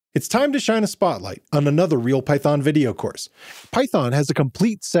It's time to shine a spotlight on another Real Python video course. Python has a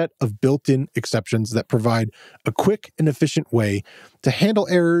complete set of built-in exceptions that provide a quick and efficient way to handle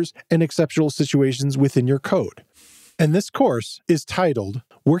errors and exceptional situations within your code. And this course is titled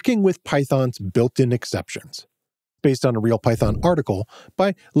Working with Python's Built-in Exceptions, based on a Real Python article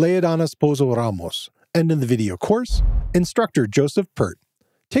by Leodana Sposo Ramos. And in the video course, Instructor Joseph Peart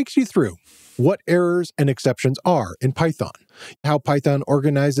takes you through what errors and exceptions are in Python, how Python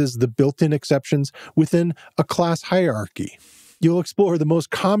organizes the built-in exceptions within a class hierarchy. You'll explore the most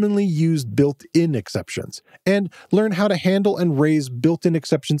commonly used built-in exceptions and learn how to handle and raise built-in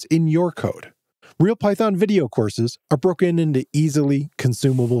exceptions in your code. Real Python video courses are broken into easily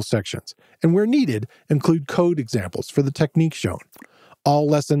consumable sections, and where needed, include code examples for the technique shown. All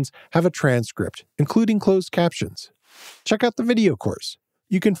lessons have a transcript, including closed captions. Check out the video course.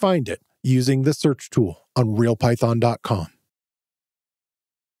 You can find it using the search tool on realpython.com.